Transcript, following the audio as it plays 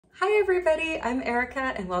Hi everybody, I'm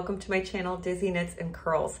Erica and welcome to my channel Dizzy Knits and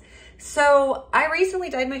Curls. So I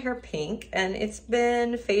recently dyed my hair pink and it's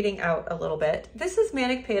been fading out a little bit. This is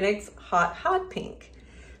Manic Panic's Hot Pink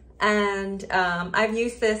and I've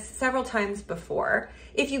used this several times before.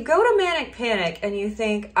 If you go to Manic Panic and you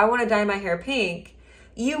think, I want to dye my hair pink,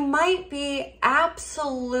 you might be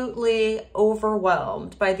absolutely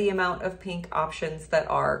overwhelmed by the amount of pink options that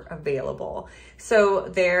are available. So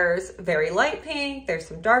there's very light pink, there's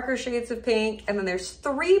some darker shades of pink, and then there's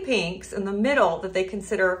three pinks in the middle that they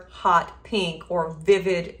consider hot pink or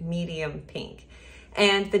vivid medium pink.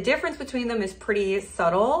 And the difference between them is pretty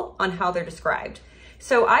subtle on how they're described.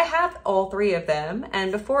 So I have all three of them,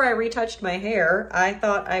 and before I retouched my hair, I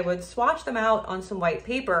thought I would swatch them out on some white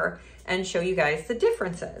paper and show you guys the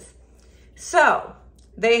differences. So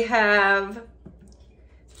they have,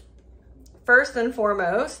 first and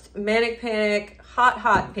foremost, Manic Panic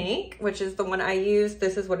Hot Pink, which is the one I use.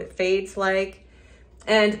 This is what it fades like.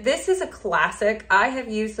 And this is a classic. I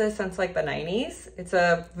have used this since like the 90s. It's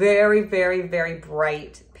a very, very, very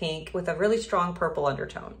bright pink with a really strong purple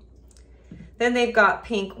undertone. Then they've got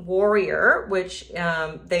Pink Warrior, which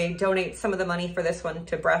they donate some of the money for this one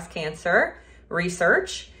to breast cancer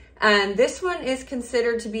research. And this one is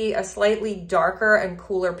considered to be a slightly darker and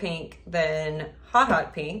cooler pink than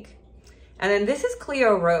Hot Pink. And then this is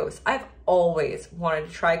Cleo Rose. I've always wanted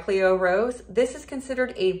to try Cleo Rose. This is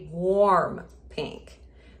considered a warm pink.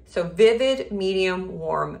 So vivid, medium,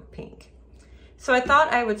 warm pink. So I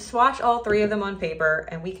thought I would swatch all three of them on paper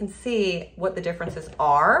and we can see what the differences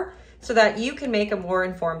are so that you can make a more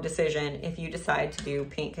informed decision if you decide to do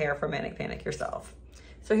pink hair for Manic Panic yourself.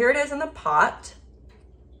 So here it is in the pot.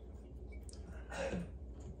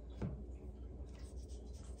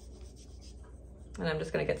 And I'm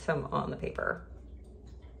just gonna get some on the paper.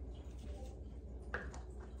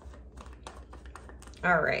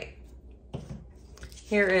 All right,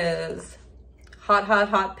 here is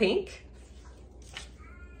Hot Pink.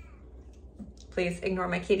 Please ignore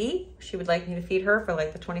my kitty. She would like me to feed her for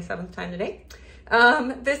like the 27th time today.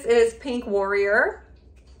 This is Pink Warrior,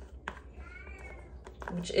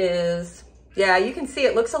 which is, yeah, you can see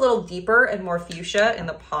it looks a little deeper and more fuchsia in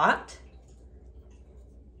the pot.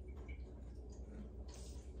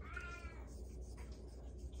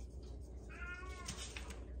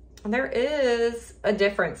 And there is a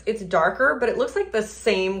difference. It's darker, but it looks like the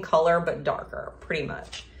same color, but darker, pretty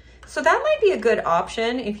much. So that might be a good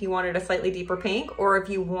option if you wanted a slightly deeper pink, or if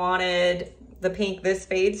you wanted the pink this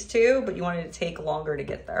fades to, but you wanted to take longer to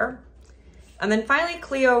get there. And then finally,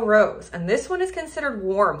 Cleo Rose. And this one is considered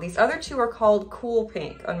warm. These other two are called Cool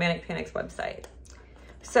Pink on Manic Panic's website.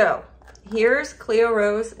 So here's Cleo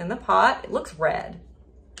Rose in the pot. It looks red.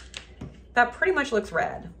 That pretty much looks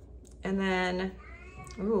red. And then,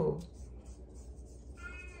 ooh.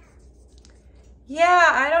 Yeah,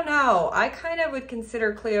 I don't know. I kind of would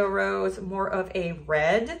consider Cleo Rose more of a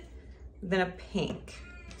red than a pink.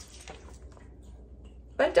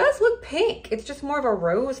 But it does look pink. It's just more of a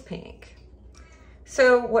rose pink.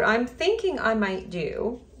 So what I'm thinking I might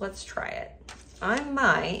do, let's try it. I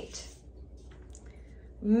might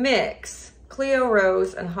mix Cleo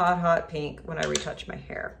Rose and Hot Pink when I retouch my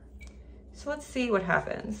hair. So let's see what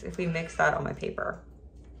happens if we mix that on my paper.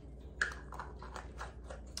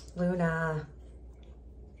 Luna.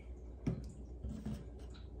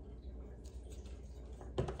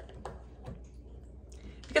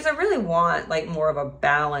 Because I really want like more of a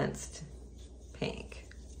balanced pink.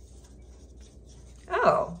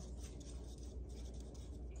 Oh.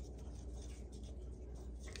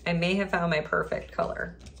 I may have found my perfect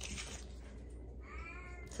color.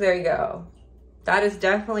 So there you go. That is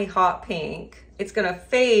definitely hot pink. It's gonna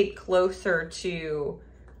fade closer to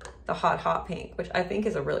the hot pink, which I think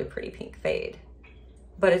is a really pretty pink fade.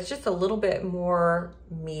 But it's just a little bit more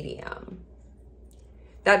medium.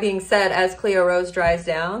 That being said, as Cleo Rose dries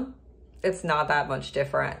down, it's not that much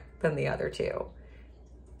different than the other two.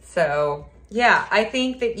 So yeah, I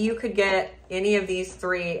think that you could get any of these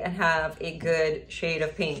three and have a good shade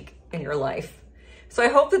of pink in your life. So I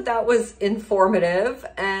hope that that was informative,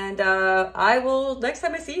 and I will, next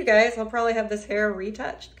time I see you guys, I'll probably have this hair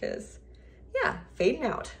retouched because yeah, fading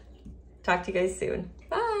out. Talk to you guys soon.